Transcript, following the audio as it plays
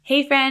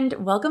Hey friend,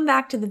 welcome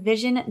back to the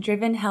Vision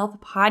Driven Health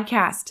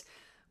podcast.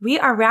 We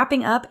are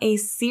wrapping up a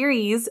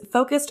series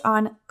focused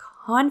on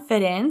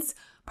confidence,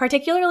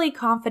 particularly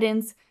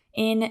confidence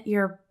in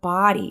your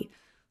body.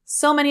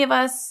 So many of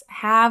us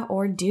have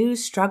or do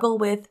struggle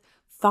with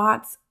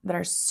thoughts that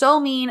are so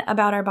mean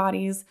about our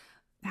bodies,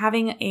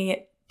 having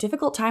a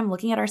difficult time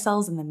looking at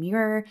ourselves in the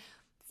mirror,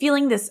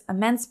 feeling this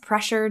immense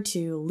pressure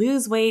to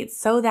lose weight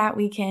so that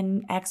we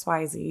can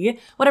XYZ,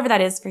 whatever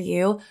that is for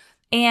you.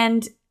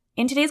 And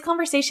in today's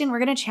conversation,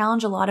 we're going to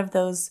challenge a lot of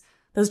those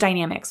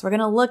dynamics. We're going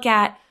to look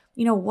at,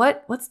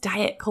 what's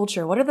diet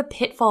culture? What are the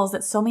pitfalls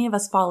that so many of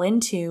us fall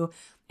into?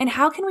 And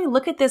how can we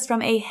look at this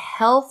from a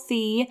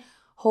healthy,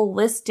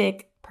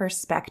 holistic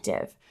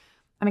perspective?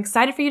 I'm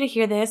excited for you to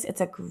hear this.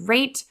 It's a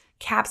great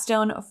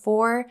capstone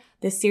for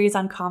this series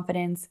on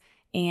confidence.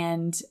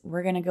 And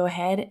we're going to go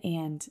ahead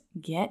and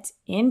get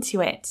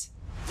into it.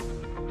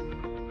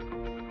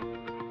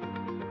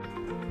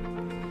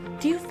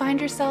 Do you find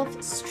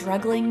yourself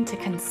struggling to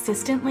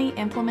consistently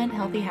implement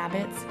healthy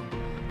habits?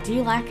 Do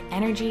you lack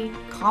energy,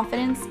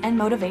 confidence, and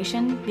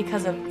motivation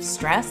because of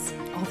stress,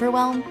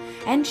 overwhelm,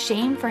 and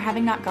shame for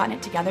having not gotten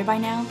it together by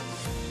now?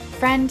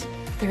 Friend,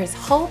 there is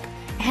hope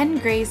and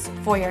grace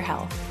for your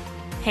health.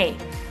 Hey,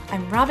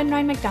 I'm Robin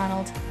Ryan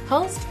McDonald,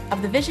 host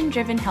of the Vision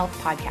Driven Health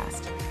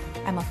podcast.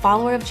 I'm a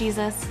follower of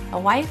Jesus, a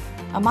wife,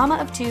 a mama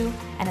of two,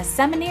 and a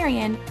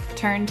seminarian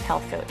turned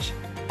health coach.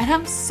 And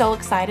I'm so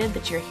excited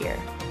that you're here.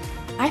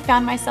 I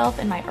found myself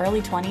in my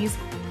early 20s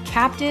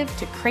captive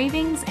to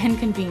cravings and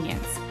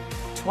convenience,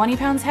 20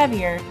 pounds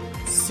heavier,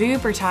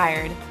 super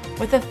tired,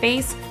 with a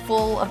face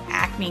full of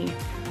acne.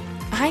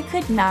 I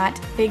could not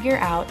figure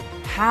out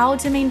how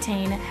to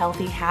maintain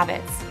healthy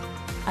habits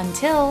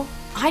until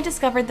I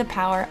discovered the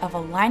power of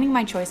aligning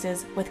my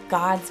choices with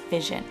God's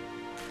vision.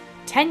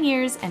 10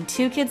 years and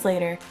 2 kids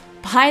later,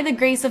 by the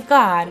grace of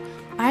God,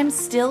 I'm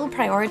still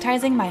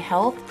prioritizing my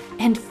health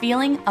and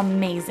feeling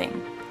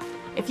amazing.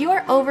 If you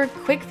are over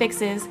quick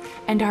fixes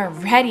and are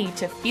ready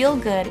to feel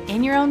good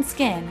in your own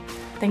skin,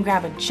 then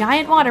grab a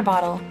giant water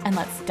bottle and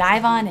let's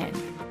dive on in.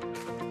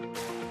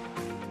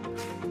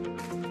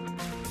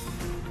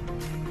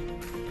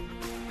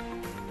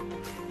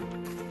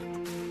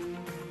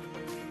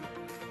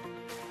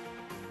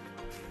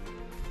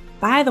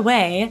 By the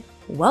way,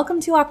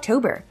 welcome to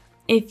October.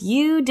 If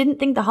you didn't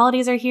think the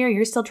holidays are here,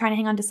 you're still trying to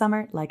hang on to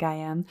summer, like I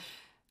am.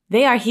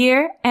 They are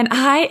here, and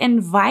I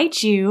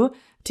invite you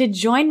to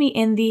join me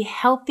in the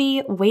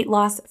Healthy Weight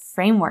Loss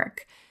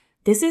Framework.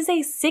 This is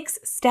a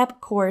 6-step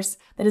course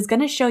that is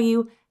going to show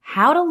you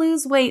how to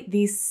lose weight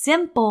the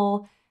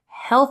simple,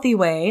 healthy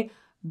way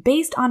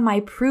based on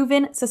my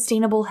proven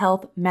sustainable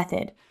health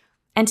method.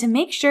 And to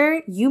make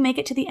sure you make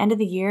it to the end of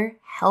the year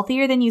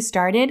healthier than you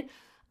started,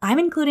 I'm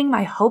including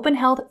my Hope and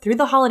Health Through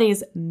the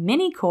Holidays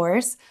mini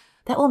course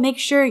that will make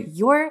sure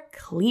you're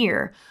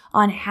clear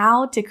on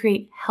how to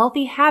create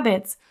healthy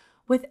habits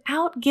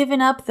without giving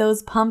up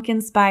those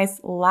pumpkin spice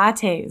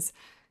lattes.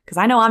 Because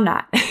I know I'm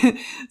not.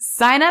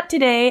 Sign up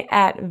today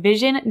at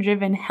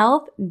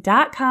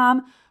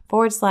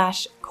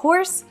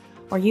visiondrivenhealth.com/course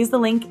or use the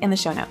link in the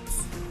show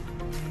notes.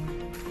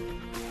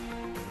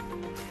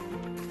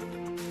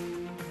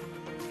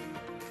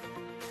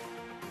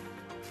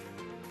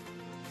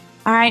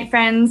 All right,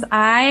 friends,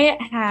 I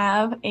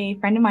have a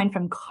friend of mine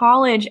from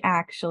college,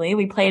 actually.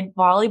 We played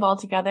volleyball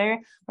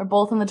together. We're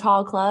both in the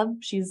tall club.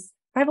 She's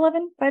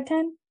 5'11",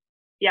 5'10"?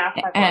 Yeah,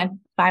 5'11". And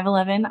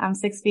 5'11", I'm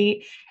 6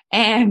 feet,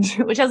 and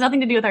which has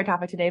nothing to do with our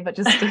topic today, but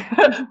just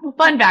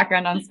fun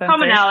background on Spenser.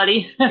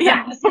 Commonality.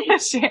 Yeah,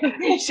 shared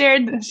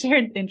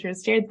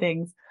interests, shared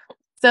things.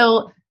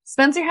 So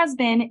Spenser has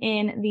been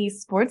in the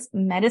sports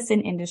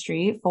medicine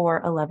industry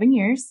for 11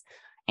 years.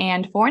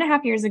 And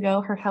 4.5 years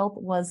ago, her health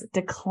was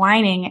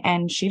declining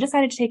and she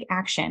decided to take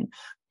action.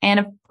 And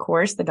of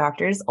course, the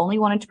doctors only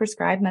wanted to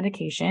prescribe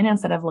medication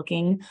instead of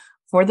looking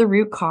for the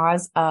root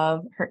cause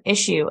of her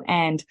issue.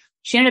 And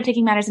she ended up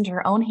taking matters into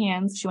her own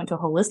hands. She went to a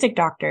holistic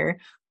doctor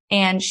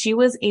and she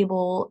was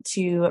able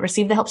to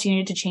receive the help she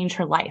needed to change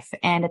her life.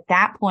 And at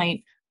that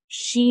point,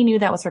 she knew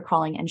that was her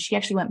calling. And she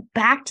actually went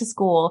back to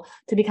school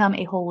to become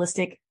a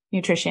holistic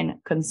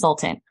nutrition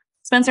consultant.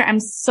 Spenser, I'm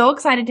so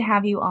excited to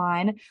have you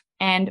on.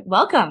 And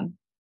welcome.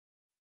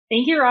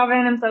 Thank you,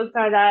 Robin. I'm so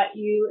excited that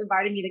you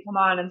invited me to come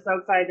on. I'm so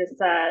excited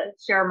to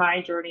share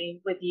my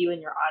journey with you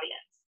and your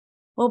audience.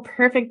 Well,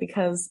 perfect,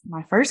 because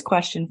my first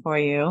question for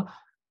you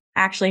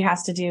actually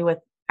has to do with,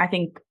 I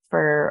think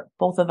for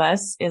both of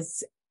us,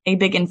 is a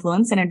big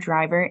influence and a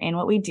driver in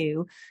what we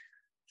do.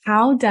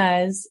 How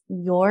does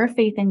your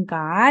faith in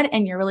God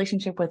and your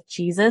relationship with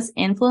Jesus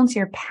influence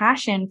your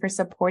passion for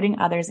supporting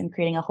others and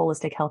creating a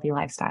holistic, healthy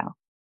lifestyle?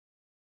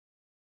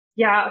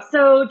 Yeah.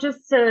 So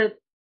just to,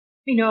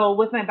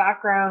 with my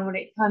background, when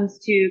it comes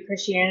to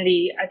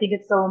Christianity, I think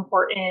it's so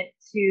important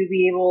to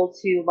be able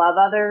to love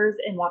others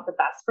and want the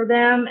best for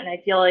them. And I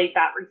feel like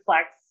that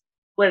reflects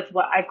with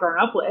what I've grown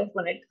up with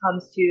when it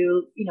comes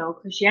to,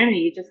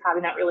 Christianity, just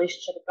having that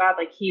relationship with God,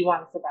 like he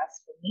wants the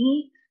best for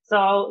me.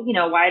 So,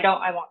 why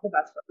don't I want the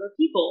best for other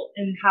people?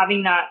 And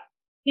having that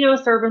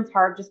servant's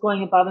heart, just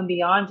going above and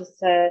beyond just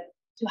to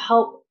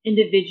help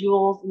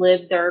individuals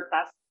live their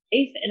best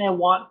life. And I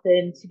want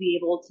them to be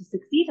able to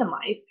succeed in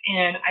life.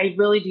 And I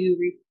really do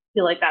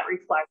feel like that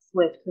reflects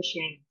with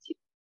Christianity too.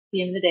 At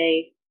the end of the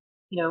day,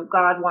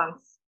 God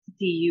wants to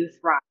see you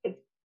thrive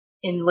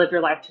and live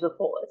your life to the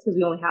fullest because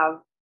we only have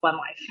one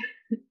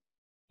life.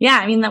 Yeah,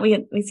 I mean that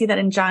we see that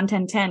in John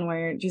 10:10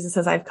 where Jesus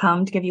says, "I've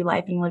come to give you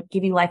life and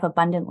give you life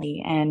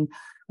abundantly." And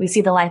we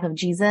see the life of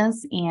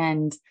Jesus,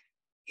 and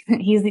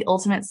he's the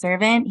ultimate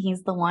servant.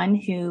 He's the one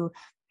who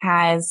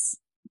has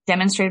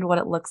demonstrated what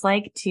it looks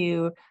like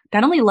to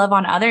not only love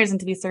on others and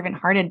to be servant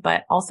hearted,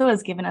 but also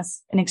has given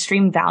us an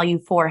extreme value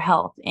for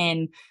health.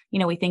 And,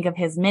 we think of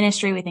his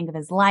ministry, we think of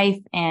his life,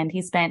 and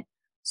he spent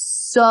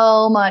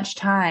so much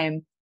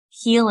time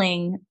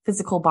healing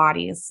physical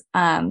bodies.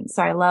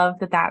 So I love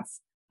that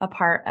that's a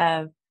part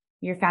of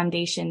your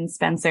foundation,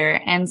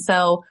 Spenser. And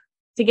so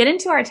to get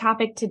into our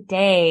topic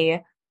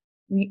today,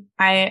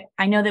 I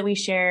know that we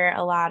share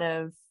a lot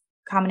of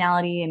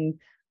commonality and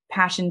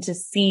passion to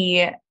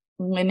see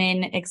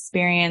women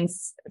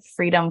experience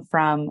freedom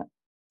from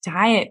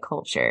diet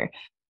culture.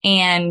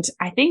 And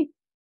I think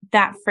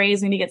that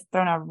phrase maybe gets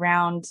thrown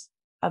around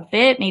a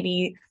bit.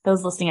 Maybe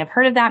those listening have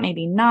heard of that,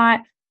 maybe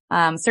not.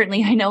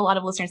 Certainly, I know a lot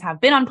of listeners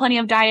have been on plenty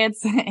of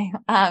diets.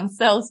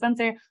 So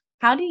Spenser,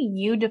 how do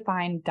you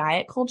define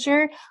diet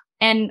culture,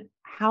 and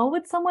how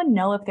would someone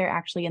know if they're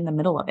actually in the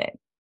middle of it?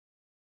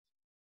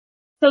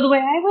 So the way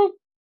I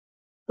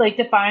would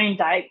define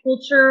diet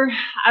culture,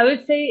 I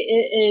would say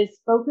it is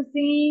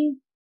focusing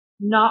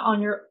not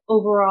on your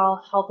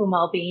overall health and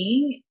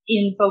well-being,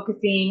 in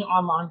focusing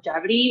on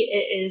longevity.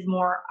 It is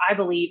more, I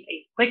believe,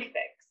 a quick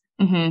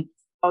fix. Mm-hmm.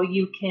 How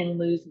you can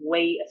lose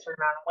weight, a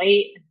certain amount of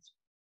weight in a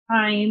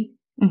certain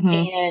time.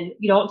 Mm-hmm. And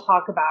you don't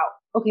talk about,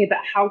 okay, but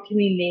how can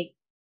we make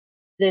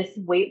this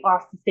weight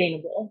loss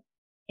sustainable?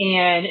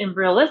 And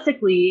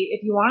realistically,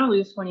 if you want to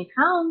lose 20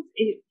 pounds,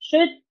 it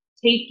should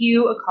take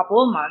you a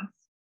couple of months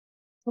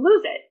to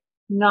lose it,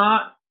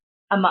 not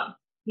a month,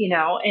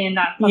 and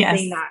that's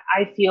something that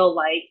I feel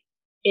like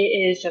it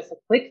is just a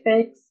quick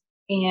fix,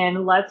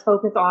 and let's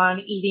focus on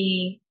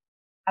eating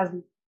as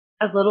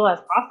little as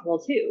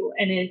possible too.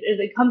 And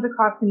it comes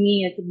across to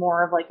me as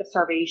more of like a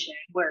starvation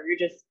where you're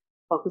just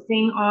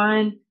focusing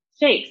on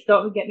shakes.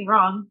 Don't get me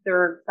wrong.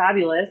 They're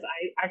fabulous.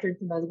 I drink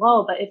them as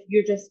well. But if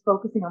you're just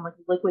focusing on like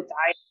liquid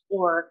diet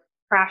or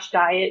crash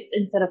diets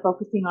instead of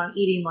focusing on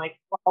eating like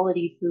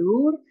quality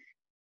food,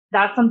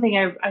 that's something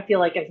I feel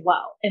like as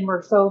well. And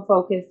we're so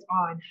focused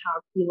on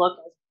how we look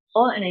as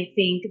well. And I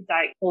think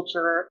diet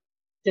culture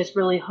just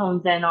really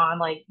hones in on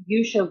like,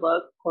 you should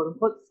look quote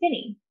unquote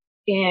skinny,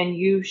 and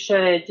you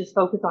should just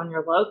focus on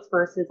your looks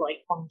versus like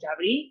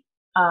longevity.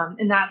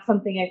 And that's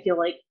something I feel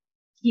like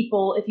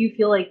people, if you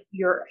feel like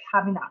you're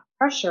having that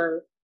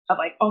pressure of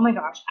like, oh my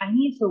gosh, I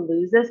need to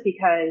lose this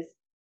because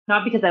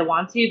not because I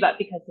want to, but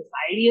because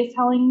society is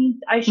telling me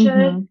I should.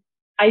 Mm-hmm.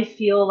 I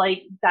feel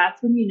like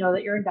that's when you know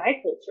that you're in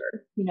diet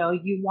culture.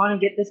 You want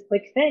to get this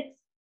quick fix.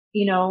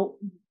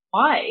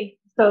 Why?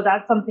 So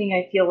that's something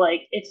I feel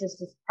like it's just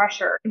this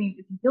pressure. I mean,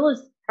 if you feel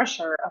this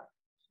pressure of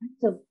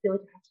to feel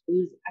like you have to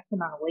lose X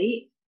amount of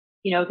weight,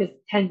 because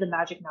 10's the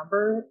magic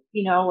number,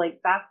 like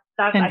that's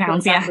 10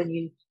 pounds, I feel like that's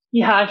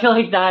when I feel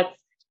like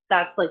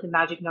that's like the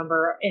magic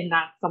number, and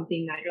that's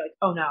something that you're like,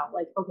 oh no,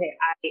 like, okay,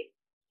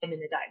 I'm in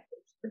a diet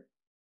culture.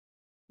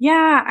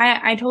 Yeah,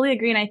 I totally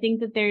agree. And I think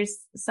that there's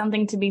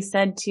something to be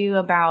said too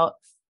about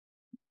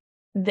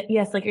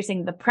yes, like you're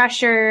saying, the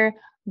pressure.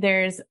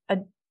 There's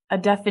a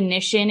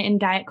definition in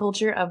diet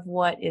culture of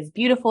what is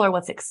beautiful or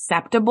what's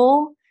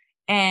acceptable.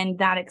 And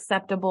that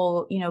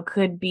acceptable,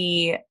 could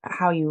be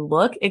how you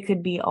look. It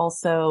could be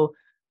also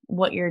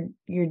what you're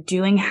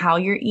doing, how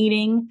you're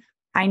eating.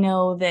 I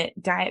know that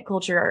diet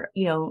culture,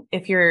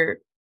 if you're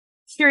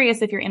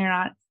curious if you're in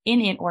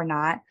it or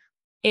not,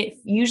 it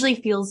usually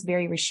feels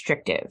very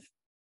restrictive.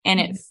 And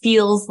it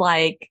feels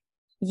like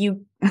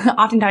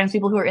oftentimes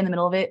people who are in the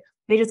middle of it,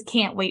 they just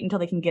can't wait until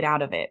they can get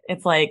out of it.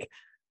 It's like,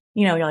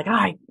 you're like,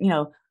 I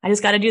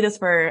just got to do this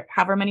for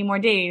however many more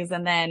days,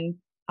 and then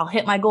I'll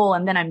hit my goal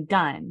and then I'm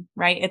done.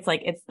 Right. It's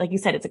like you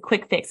said, it's a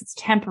quick fix. It's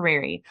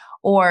temporary.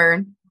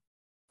 Or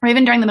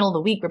even during the middle of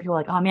the week where people are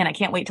like, oh man, I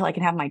can't wait till I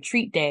can have my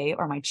treat day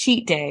or my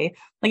cheat day.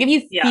 Like if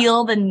you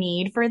feel the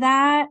need for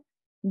that,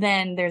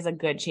 then there's a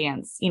good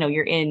chance,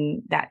 you're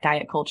in that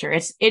diet culture.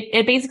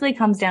 It basically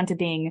comes down to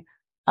being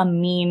a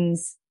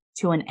means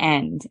to an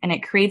end, and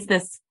it creates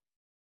this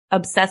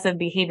obsessive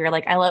behavior.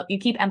 Like you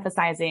keep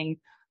emphasizing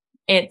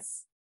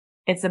it's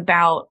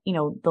about,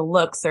 the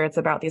looks, or it's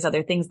about these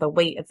other things, the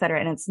weight, et cetera.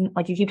 And it's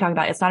like you keep talking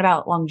about, it's not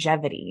about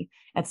longevity.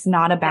 It's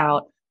not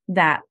about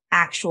that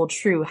actual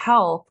true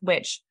health,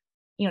 which,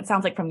 it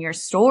sounds like from your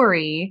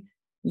story,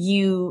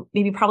 you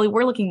maybe probably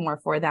were looking more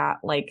for that,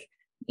 like,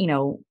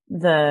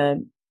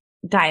 the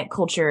diet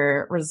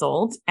culture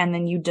result, and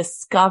then you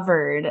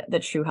discovered the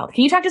true health.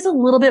 Can you talk just a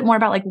little bit more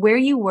about like where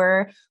you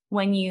were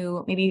when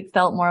you maybe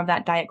felt more of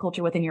that diet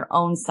culture within your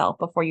own self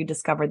before you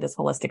discovered this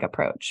holistic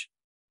approach?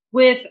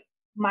 With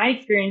my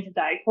experience of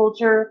diet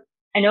culture,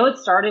 I know it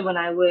started when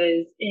I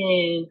was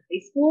in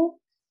high school,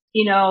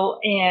 you know,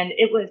 and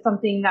it was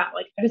something that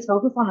like I just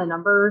focused on the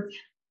numbers.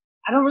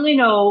 I don't really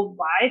know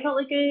why I felt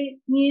like I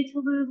needed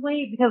to lose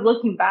weight because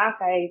looking back,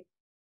 I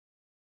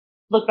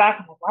look back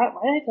and I'm like,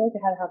 why did I feel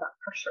like I had to have that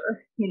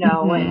pressure, you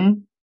know? Mm-hmm.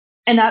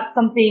 And that's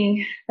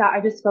something that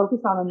I just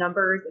focused on the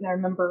numbers. And I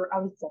remember I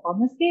was up on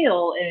the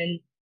scale and,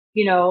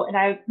 you know, and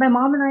my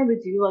mom and I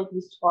would do like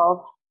these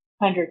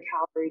 1200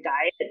 calorie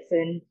diets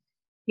and,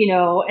 you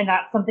know, and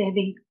that's something I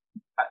think,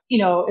 you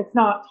know, it's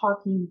not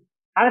talking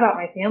bad about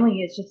my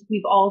family. It's just,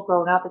 we've all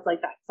grown up. It's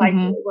like that Mm-hmm.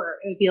 cycle where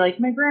it would be like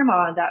my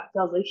grandma that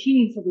feels like she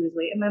needs to lose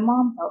weight and my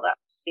mom felt that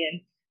way.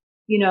 And,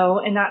 you know,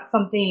 and that's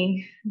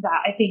something that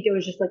I think it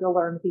was just like a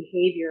learned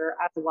behavior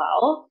as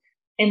well.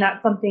 And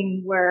that's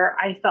something where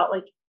I felt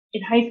like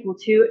in high school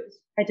too,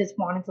 I just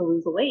wanted to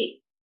lose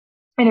weight.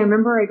 And I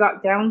remember I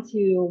got down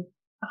to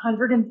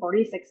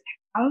 146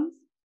 pounds.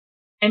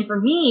 And for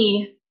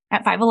me,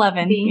 At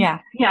 5'11". being, Yeah.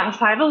 yeah,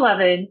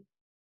 5'11",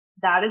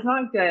 that is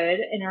not good.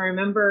 And I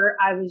remember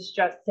I was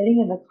just sitting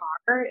in the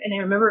car and I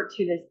remember it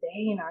to this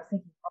day. And I was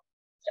thinking, oh,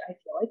 I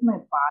feel like my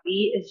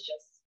body is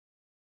just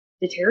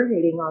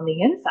deteriorating on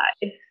the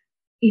inside,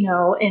 you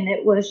know, and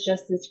it was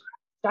just this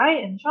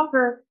diet and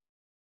shocker.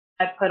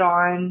 I put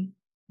on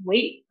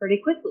weight pretty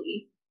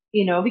quickly,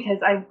 you know, because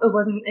it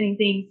wasn't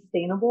anything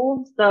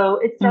sustainable. So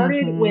it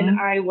started when Mm-hmm.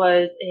 I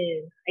was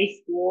in high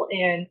school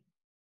and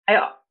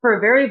for a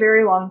very,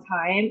 very long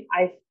time,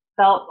 I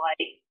felt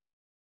like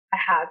I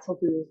had to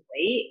lose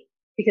weight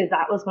because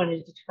that was going to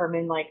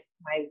determine like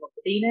my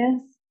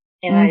worthiness.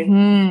 And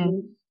Mm-hmm.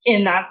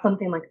 and that's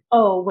something like,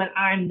 oh, when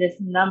I'm this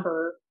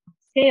number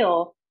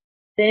scale,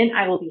 then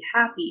I will be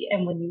happy.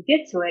 And when you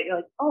get to it, you're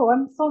like, oh,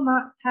 I'm still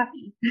not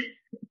happy.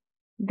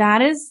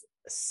 That is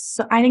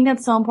so, I think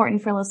that's so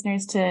important for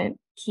listeners to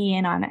key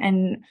in on.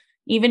 And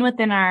even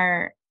within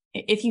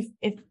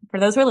if for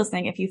those who are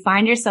listening, if you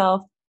find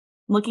yourself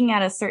looking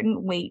at a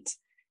certain weight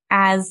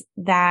as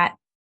that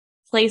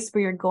place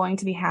where you're going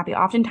to be happy,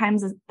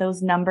 oftentimes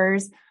those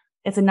numbers,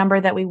 it's a number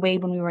that we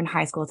weighed when we were in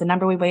high school. It's a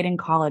number we weighed in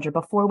college or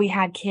before we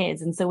had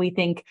kids. And so we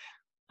think,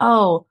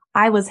 oh,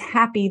 I was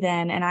happy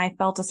then and I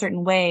felt a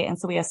certain way. And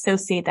so we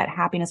associate that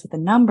happiness with a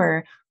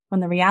number when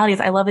the reality is,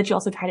 I love that you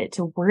also tied it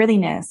to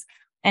worthiness.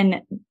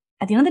 And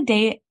at the end of the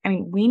day, I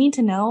mean, we need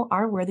to know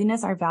our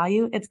worthiness, our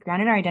value. It's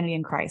grounded in our identity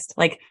in Christ,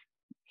 like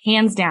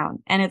hands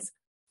down. And it's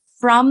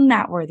from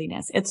that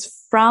worthiness.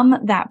 It's from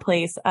that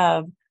place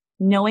of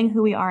knowing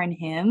who we are in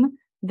Him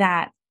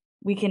that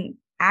we can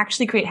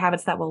actually create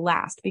habits that will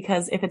last.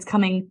 Because if it's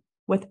coming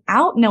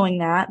without knowing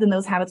that, then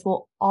those habits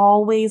will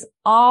always,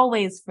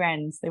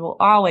 friends, they will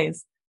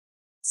always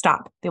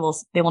stop. They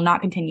will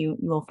not continue.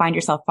 You will find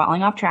yourself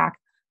falling off track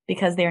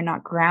because they are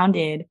not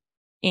grounded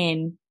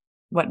in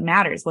what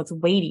matters, what's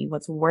weighty,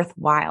 what's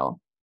worthwhile.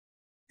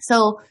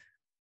 So,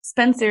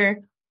 Spenser,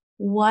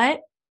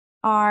 what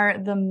are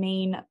the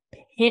main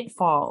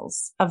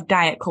pitfalls of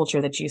diet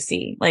culture that you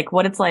see? Like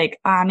what it's like,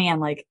 man,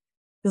 like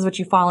this is what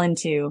you fall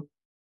into.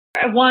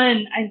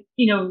 One,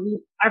 you know,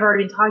 I've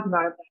already been talking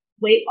about it, but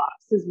weight loss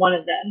is one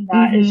of them.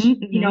 That is, Mm-hmm,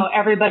 you mm-hmm. know,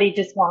 everybody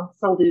just wants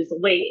to lose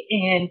weight.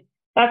 And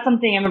that's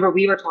something I remember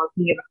we were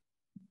talking about.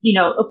 You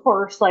know, of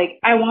course, like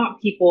I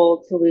want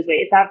people to lose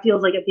weight. That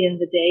feels like at the end of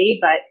the day,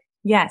 but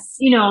Yes.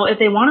 you know, if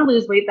they want to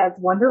lose weight, that's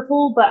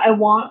wonderful. But I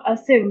want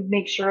us to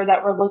make sure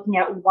that we're looking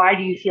at why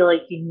do you feel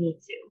like you need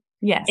to?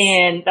 Yes.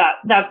 And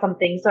that's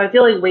something. So I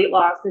feel like weight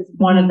loss is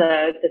one of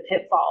Mm-hmm, the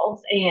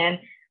pitfalls. And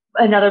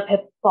another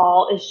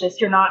pitfall is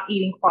just you're not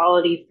eating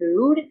quality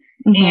food.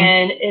 mm-hmm.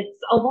 And it's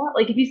a lot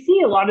like if you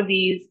see a lot of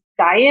these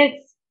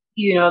diets,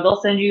 you know,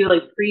 they'll send you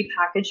like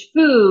pre-packaged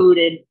food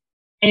and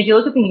if you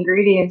look at the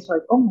ingredients, you're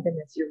like, oh my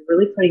goodness, you're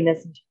really putting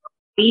this into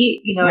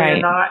eat, you know,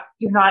 and Right.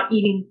 you're not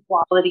eating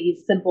quality,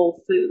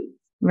 simple food.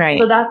 So Right.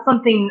 that's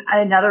something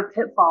another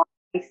pitfall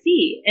I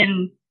see.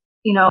 And,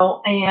 you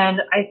know,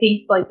 and I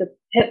think like the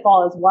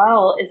pitfall as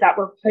well is that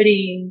we're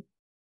putting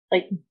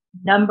like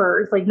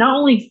numbers, like not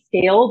only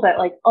scale, but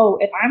like, oh,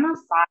 if I'm a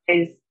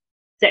size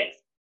 6,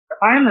 if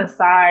I'm a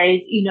size,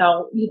 you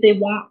know, they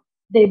want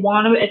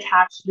to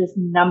attach this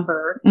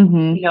number,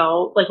 Mm-hmm. you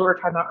know, like we were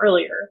talking about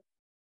earlier,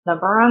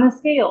 number on a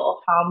scale,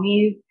 how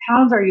many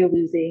pounds are you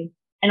losing?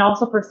 And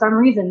also for some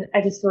reason,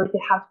 I just feel like they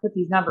have to put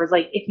these numbers.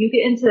 Like if you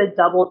get into the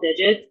double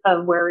digits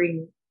of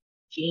wearing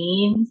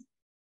jeans,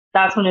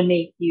 that's going to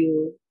make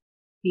you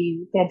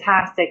be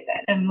fantastic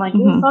then. And I'm like,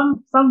 well, Mm-hmm.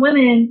 some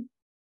women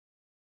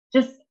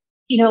just,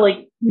 you know,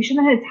 like we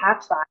shouldn't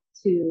attach that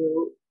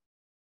to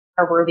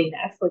our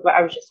worthiness. Like what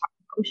I was just talking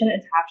about. We shouldn't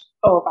attach,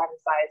 oh, if I'm a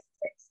size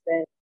 6,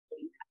 then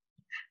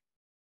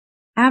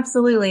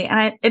Absolutely.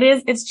 And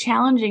it's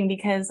challenging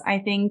because I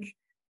think,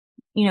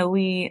 you know,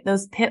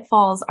 those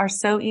pitfalls are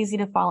so easy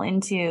to fall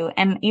into.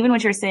 And even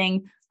what you're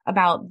saying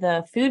about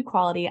the food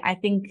quality, I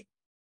think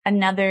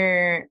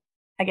another,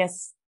 I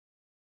guess,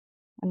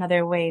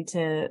 another way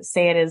to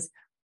say it is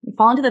you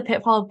fall into the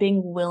pitfall of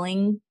being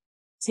willing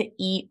to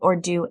eat or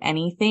do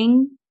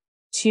anything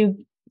to,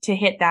 to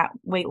hit that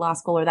weight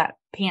loss goal or that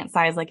pant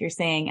size, like you're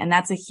saying. And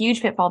that's a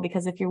huge pitfall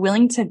because if you're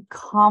willing to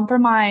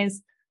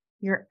compromise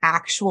your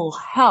actual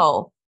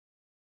health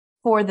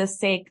for the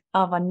sake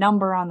of a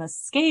number on the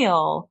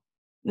scale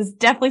is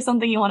definitely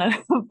something you want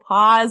to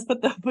pause,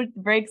 put the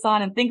brakes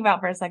on and think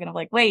about for a second of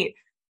like, wait,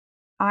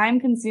 I'm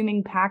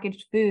consuming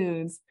packaged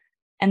foods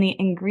and the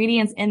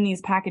ingredients in these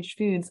packaged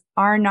foods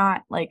are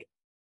not like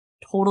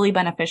totally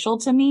beneficial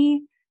to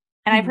me.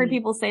 And I've heard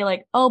people say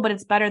like, oh, but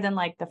it's better than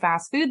like the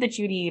fast food that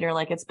you'd eat, or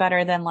like it's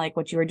better than like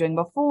what you were doing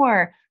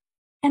before.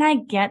 And I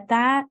get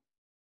that.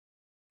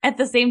 At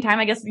the same time,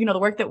 I guess, the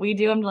work that we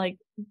do, I'm like,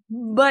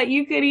 but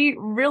you could eat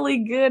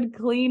really good,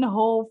 clean,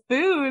 whole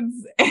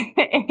foods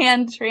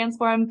and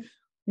transform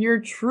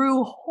your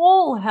true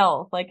whole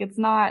health. Like it's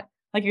not,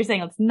 like you're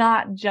saying, it's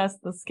not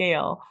just the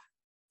scale.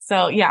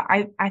 So yeah,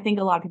 I think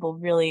a lot of people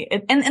really,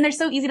 and they're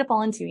so easy to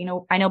fall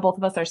into, I know both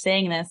of us are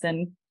saying this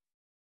and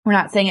we're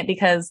not saying it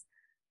because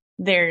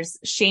there's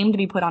shame to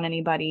be put on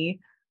anybody.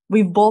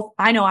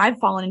 I know I've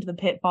fallen into the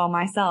pitfall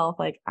myself.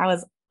 Like I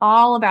was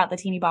all about the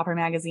teeny bopper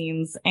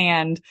magazines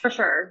and for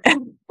sure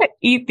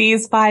eat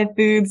these 5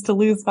 foods to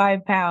lose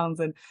 5 pounds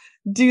and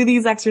do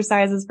these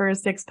exercises for a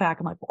 6-pack.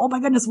 I'm like, oh my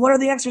goodness, what are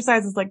the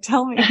exercises? Like,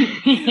 tell me.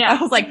 I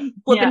was like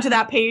flipping to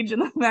that page in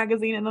the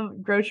magazine in the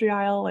grocery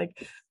aisle. Like,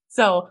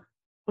 so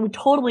we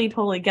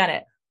totally get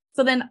it.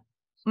 So then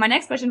my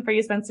next question for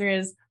you, Spenser,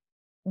 is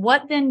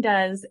what then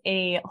does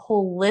a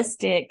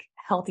holistic,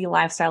 healthy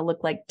lifestyle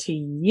look like to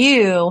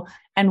you?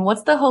 And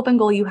what's the hope and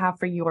goal you have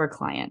for your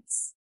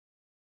clients?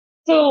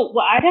 So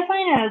what I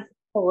define as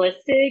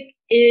holistic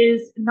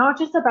is not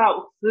just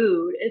about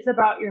food. It's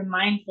about your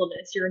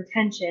mindfulness, your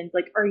intentions.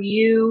 Like, are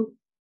you,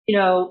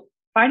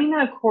 finding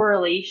that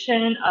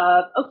correlation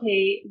of,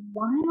 okay,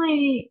 why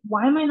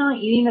am I not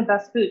eating the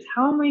best foods?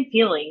 How am I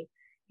feeling?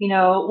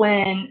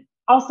 When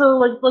also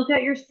like look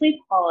at your sleep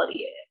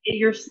quality,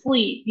 your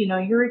sleep,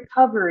 your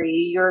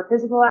recovery, your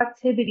physical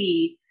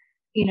activity,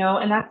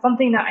 and that's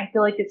something that I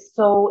feel like is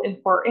so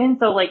important.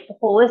 So like the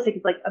holistic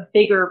is like a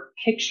bigger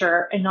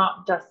picture and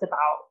not just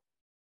about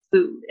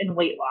food and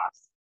weight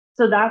loss.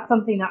 So that's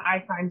something that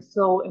I find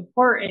so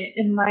important.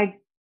 And my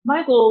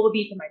goal would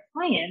be for my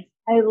clients,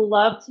 I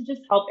love to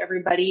just help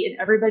everybody, and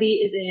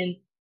everybody's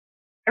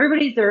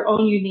their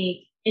own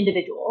unique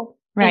individual.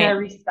 Right. And I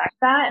respect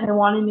that. And I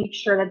want to make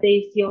sure that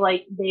they feel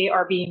like they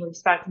are being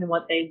respected in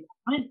what they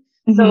want.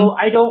 So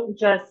I don't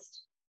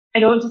just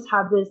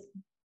have this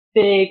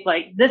big,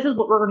 like, this is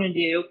what we're going to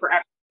do for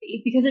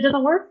everybody, because it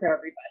doesn't work for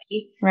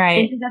everybody.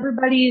 Right. And because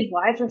everybody's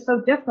lives are so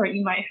different.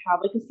 You might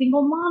have like a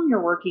single mom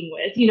you're working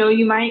with, you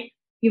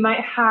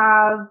might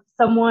have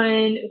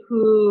someone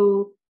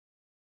who,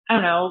 I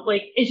don't know,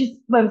 like, it's just,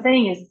 what I'm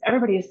saying is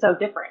everybody is so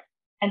different.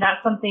 And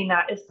that's something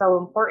that is so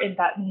important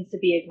that needs to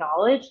be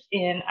acknowledged.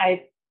 And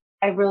I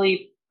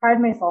really pride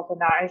myself in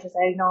that. I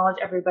acknowledge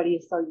everybody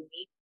is so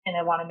unique, and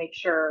I want to make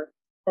sure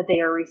that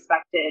they are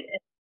respected and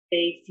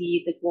they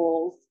see the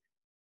goals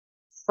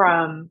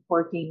from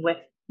working with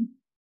me.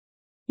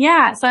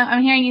 Yeah. So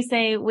I'm hearing you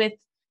say with,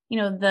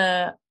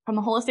 from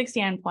a holistic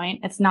standpoint,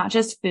 it's not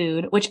just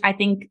food, which I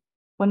think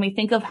when we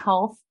think of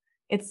health,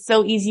 it's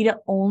so easy to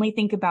only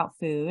think about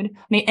food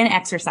and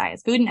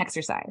exercise, food and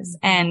exercise.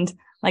 And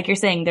like you're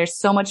saying, there's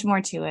so much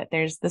more to it.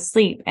 There's the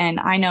sleep. And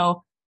I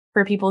know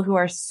for people who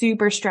are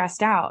super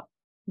stressed out,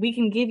 we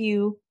can give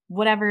you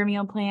whatever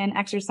meal plan,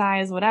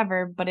 exercise,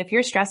 whatever. But if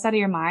you're stressed out of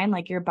your mind,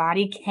 like your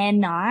body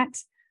cannot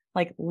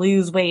like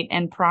lose weight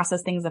and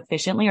process things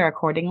efficiently or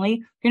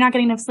accordingly. You're not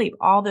getting enough sleep,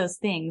 all those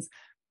things.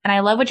 And I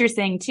love what you're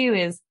saying too,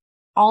 is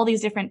all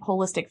these different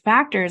holistic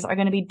factors are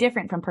going to be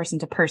different from person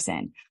to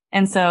person.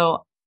 And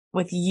so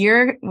with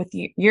your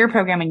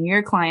program and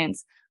your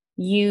clients,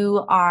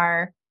 you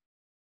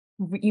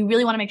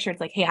really want to make sure it's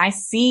like, hey, I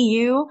see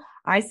you.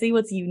 I see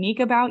what's unique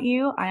about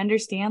you. I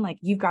understand like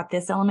you've got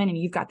this element and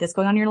you've got this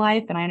going on in your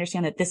life. And I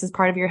understand that this is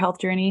part of your health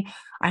journey.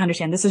 I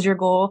understand this is your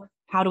goal.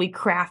 How do we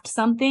craft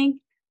something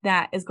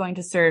that is going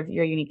to serve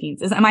your unique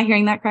needs? Am I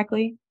hearing that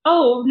correctly?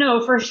 Oh,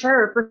 no, for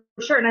sure. For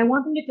sure. And I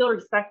want them to feel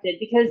respected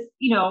because,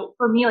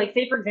 for me, like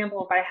say, for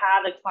example, if I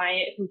had a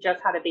client who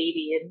just had a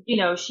baby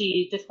and,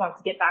 she just wants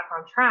to get back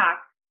on track,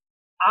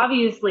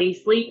 obviously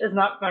sleep is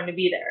not going to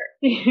be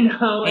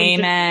there,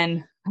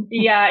 Amen.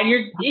 Yeah. And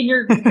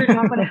you're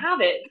not going to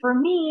have it. For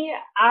me,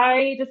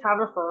 I just have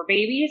a fur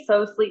baby.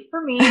 So sleep for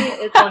me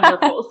is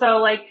wonderful. So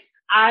like,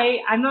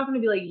 I'm not going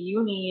to be like,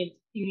 you need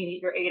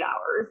your 8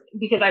 hours,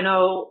 because I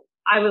know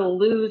I will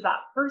lose that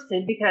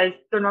person because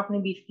they're not going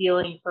to be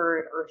feeling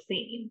heard or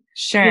seen.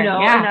 Sure.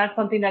 Yeah. And that's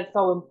something that's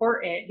so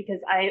important because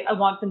I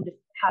want them to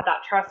have that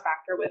trust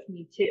factor with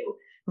me too.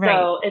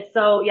 Right.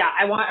 So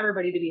I want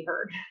everybody to be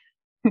heard.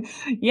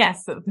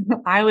 Yes.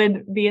 I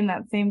would be in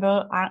that same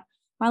boat.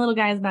 My little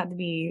guy is about to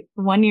be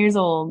 1 year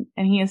old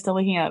and he is still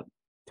waking up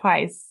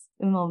twice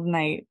in the middle of the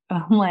night.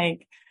 And I'm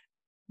like,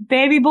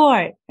 baby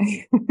boy.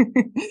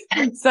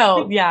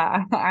 So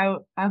yeah,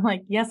 I'm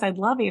like, yes, I'd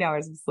love 8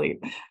 hours of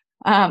sleep.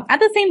 At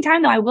the same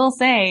time though, I will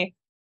say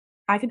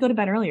I could go to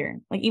bed earlier.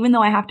 Like, even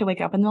though I have to wake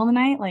up in the middle of the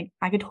night, like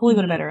I could totally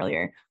go to bed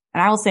earlier.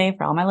 And I will say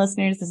for all my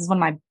listeners, this is one of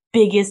my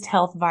biggest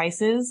health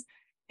vices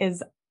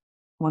is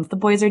once the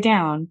boys are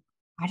down,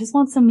 I just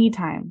want some me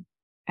time.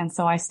 And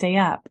so I stay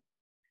up,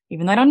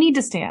 even though I don't need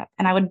to stay up.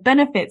 And I would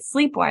benefit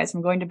sleep-wise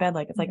from going to bed.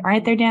 Like, it's like, all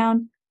right, they're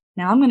down.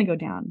 Now I'm going to go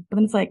down. But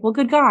then it's like, well,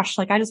 good gosh,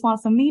 like I just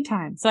want some me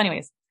time. So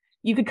anyways,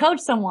 you could coach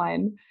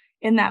someone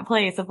in that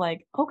place of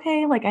like,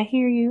 okay, like I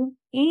hear you.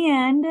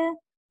 And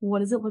what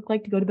does it look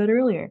like to go to bed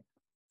earlier?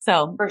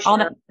 So For all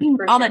sure.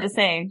 that to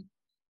say,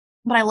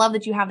 but I love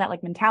that you have that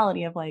like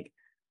mentality of like,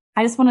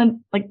 I just want to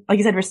like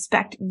you said,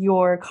 respect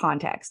your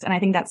context. And I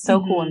think that's so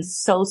cool and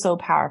so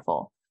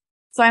powerful.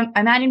 So I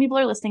imagine people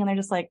are listening and they're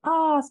just like,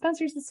 oh,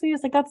 Spenser's the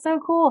sweetest. Like, that's so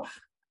cool.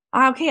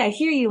 Okay. I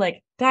hear you,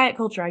 like diet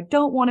culture. I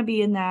don't want to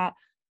be in that.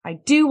 I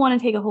do want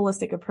to take a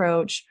holistic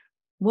approach.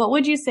 What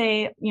would you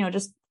say,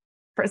 just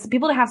for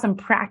people to have some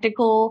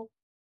practical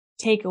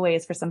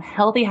takeaways for some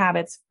healthy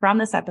habits from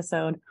this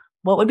episode?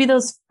 What would be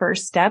those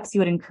first steps you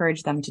would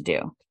encourage them to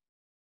do?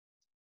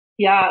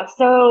 Yeah.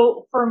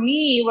 So for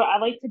me, what I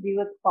like to do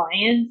with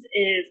clients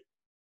is,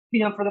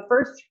 for the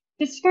first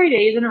just 3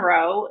 days in a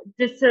row,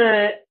 just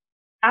to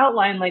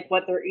outline like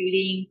what they're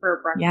eating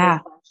for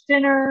breakfast, lunch,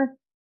 dinner,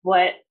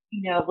 what,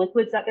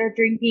 liquids that they're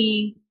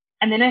drinking.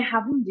 And then I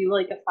have them do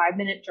like a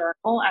 5-minute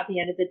journal at the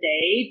end of the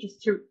day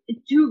just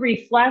to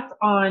reflect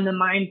on the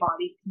mind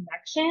body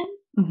connection.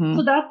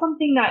 So that's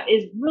something that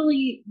is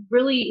really,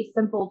 really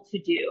simple to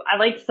do. I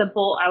like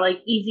simple. I like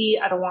easy.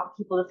 I don't want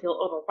people to feel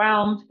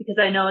overwhelmed because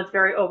I know it's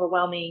very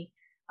overwhelming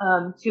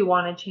to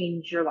want to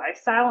change your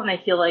lifestyle. And I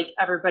feel like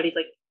everybody's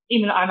like,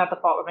 even I'm at the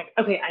fault. I'm like,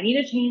 okay, I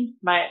need to change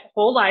my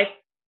whole life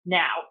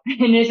now.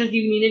 And it's just,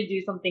 you need to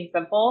do something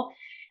simple.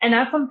 And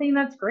that's something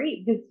that's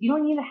great because you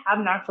don't need to have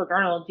an actual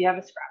journal. Do you have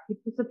a scrappy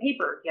piece of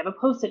paper? Do you have a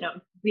Post-it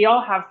note? We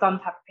all have some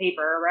type of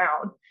paper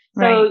around.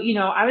 So, Right.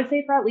 I would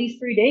say for at least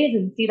 3 days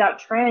and see that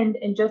trend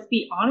and just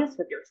be honest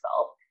with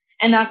yourself.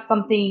 And that's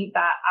something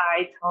that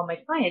I tell my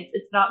clients.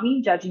 It's not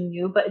me judging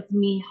you, but it's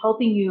me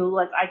helping you.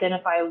 Let's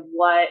identify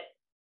what's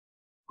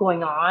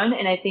going on.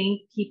 And I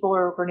think people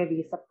are going to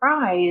be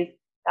surprised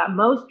that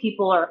most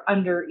people are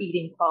under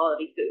eating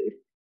quality food.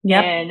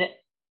 Yep. And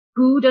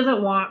who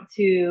doesn't want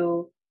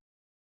to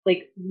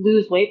like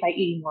lose weight by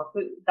eating more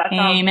food? That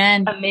sounds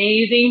Amen.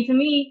 amazing to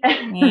me.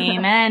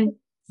 Amen.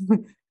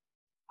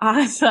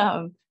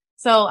 Awesome.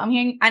 So I'm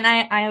hearing, and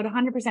I would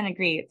 100%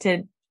 agree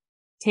to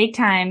take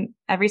time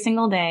every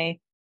single day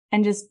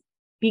and just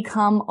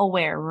become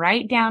aware.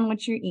 Write down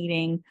what you're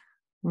eating.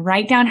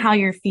 Write down how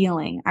you're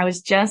feeling. I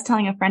was just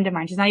telling a friend of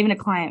mine, she's not even a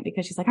client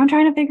because she's like, I'm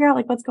trying to figure out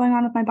like what's going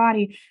on with my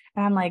body.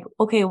 And I'm like,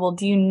 okay, well,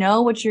 do you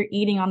know what you're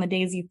eating on the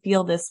days you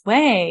feel this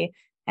way?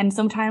 And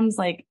sometimes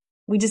like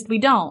we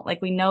don't,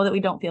 like we know that we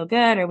don't feel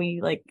good or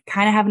we like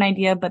kind of have an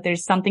idea, but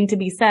there's something to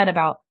be said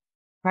about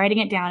writing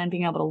it down and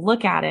being able to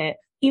look at it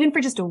even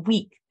for just a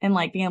week and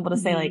like being able to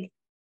say like,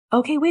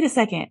 okay, wait a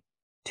second.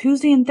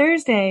 Tuesday and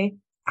Thursday,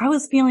 I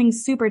was feeling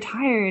super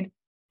tired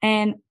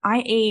and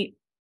I ate,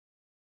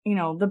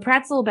 the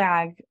pretzel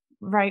bag,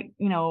 right,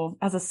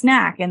 as a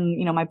snack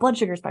and, my blood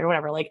sugar spiked or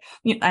whatever, like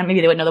maybe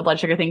they wouldn't know the blood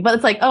sugar thing, but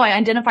it's like, oh, I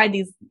identified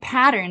these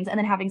patterns and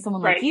then having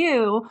someone like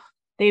you,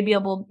 you'd be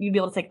able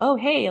to say, oh,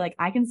 hey, like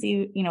I can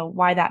see,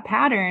 why that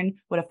pattern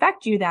would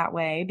affect you that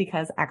way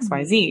because X,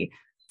 Y, Z.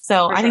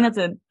 So I think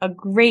that's a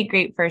great,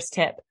 great first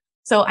tip.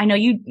 So I know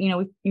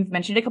you've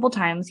mentioned it a couple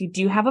times. You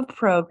do have a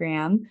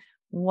program.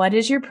 What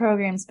is your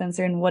program,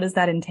 Spenser, and what does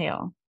that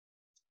entail?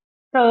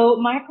 So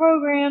my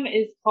program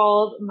is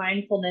called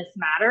Mindfulness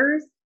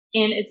Matters,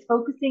 and it's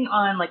focusing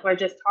on like what I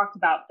just talked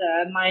about,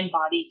 the mind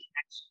body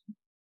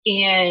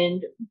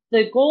connection. And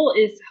the goal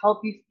is to help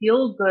you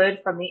feel good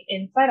from the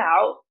inside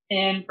out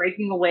and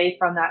breaking away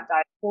from that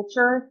diet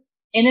culture.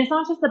 And it's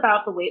not just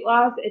about the weight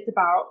loss. It's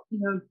about,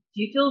 do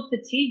you feel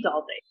fatigued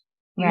all day?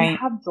 Do you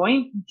have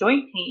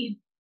joint pain?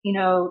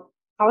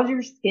 How's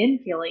your skin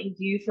feeling?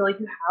 Do you feel like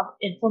you have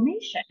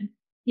inflammation?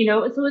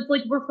 So it's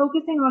like we're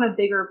focusing on a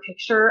bigger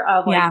picture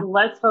of like,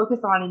 let's focus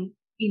on,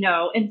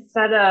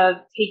 instead of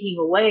taking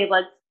away,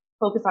 let's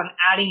focus on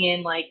adding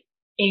in like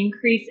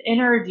increased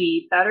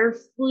energy, better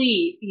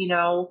sleep,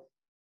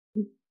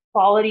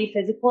 quality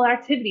physical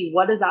activity.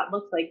 What does that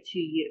look like to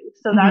you?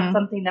 So that's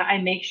something that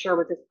I make sure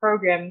with this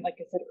program. Like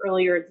I said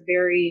earlier, it's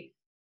very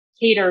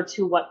catered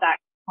to what that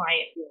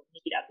client will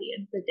need at the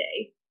end of the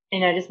day.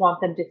 And I just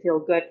want them to feel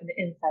good from the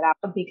inside out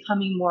of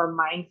becoming more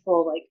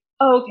mindful, like,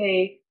 oh,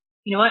 okay,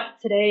 you know what?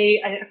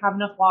 Today I didn't have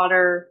enough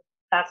water.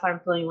 That's why I'm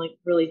feeling like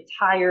really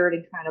tired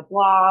and kind of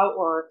blah.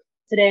 Or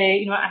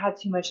today, I had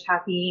too much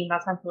caffeine.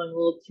 That's why I'm feeling a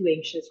little too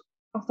anxious.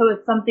 So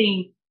it's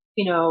something,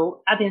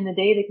 at the end of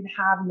the day, they can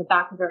have in the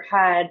back of their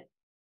head.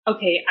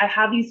 Okay, I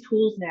have these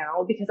tools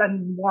now because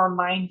I'm more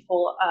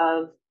mindful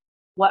of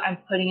what I'm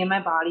putting in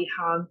my body,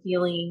 how I'm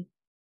feeling.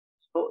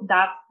 So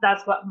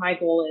that's what my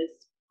goal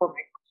is for my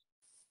clients.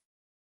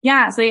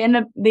 Yeah. So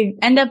they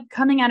end up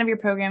coming out of your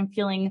program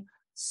feeling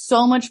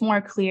so much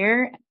more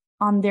clear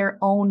on their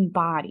own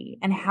body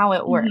and how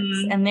it works.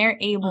 And they're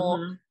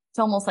able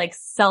to almost like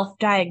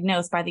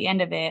self-diagnose by the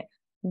end of it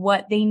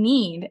what they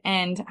need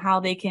and how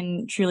they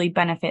can truly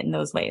benefit in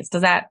those ways.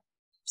 Does that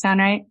sound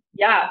right?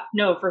 Yeah,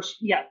 no, for sure.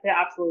 Yeah, it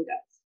absolutely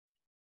does.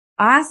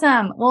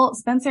 Awesome. Well,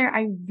 Spenser,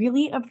 I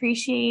really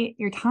appreciate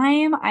your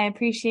time. I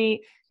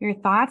appreciate your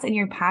thoughts and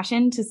your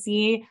passion to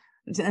see,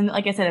 and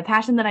like I said, a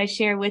passion that I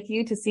share with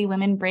you to see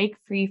women break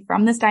free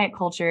from this diet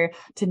culture,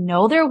 to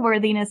know their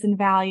worthiness and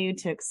value,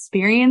 to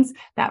experience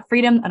that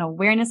freedom and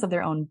awareness of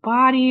their own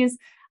bodies.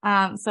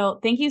 So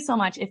thank you so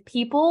much. If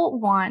people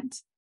want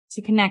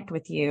to connect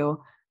with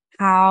you,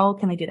 how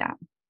can they do that?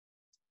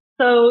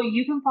 So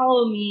you can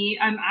follow me.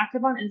 I'm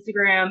active on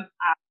Instagram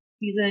at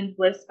Seasoned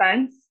with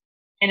Spence,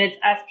 and it's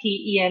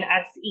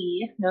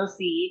SPENSE, no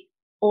C.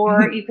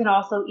 Or you can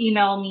also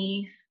email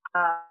me,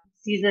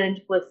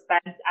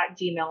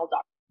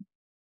 seasonedwithspence@gmail.com.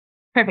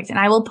 Perfect. And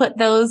I will put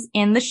those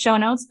in the show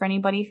notes for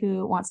anybody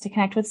who wants to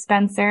connect with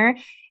Spenser.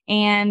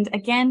 And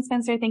again,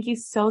 Spenser, thank you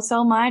so,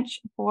 so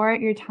much for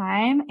your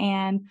time,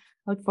 and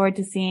look forward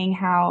to seeing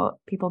how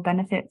people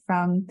benefit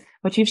from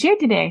what you've shared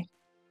today.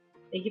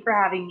 Thank you for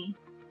having me.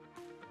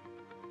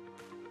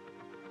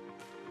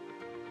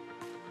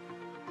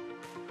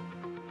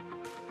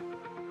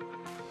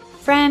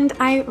 Friend,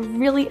 I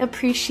really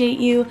appreciate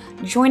you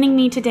joining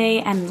me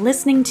today and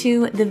listening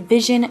to the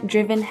Vision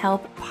Driven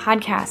Health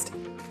podcast.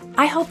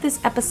 I hope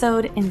this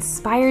episode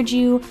inspired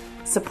you,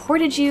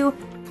 supported you,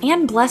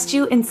 and blessed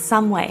you in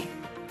some way.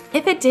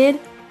 If it did,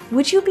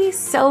 would you be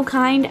so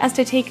kind as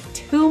to take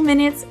 2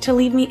 minutes to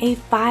leave me a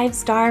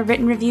 5-star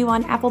written review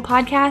on Apple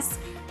Podcasts?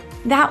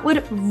 That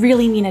would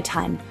really mean a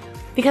ton,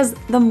 because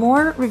the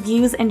more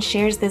reviews and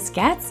shares this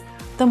gets,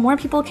 the more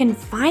people can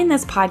find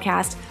this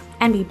podcast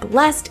and be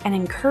blessed and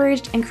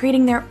encouraged in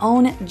creating their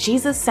own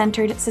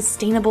Jesus-centered,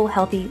 sustainable,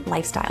 healthy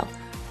lifestyle.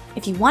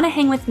 If you want to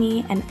hang with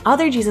me and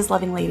other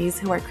Jesus-loving ladies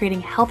who are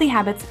creating healthy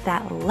habits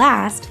that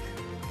last,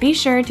 be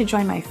sure to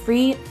join my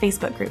free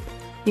Facebook group.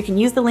 You can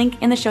use the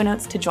link in the show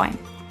notes to join.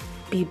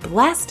 Be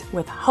blessed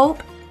with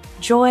hope,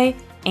 joy,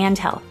 and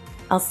health.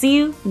 I'll see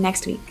you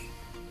next week.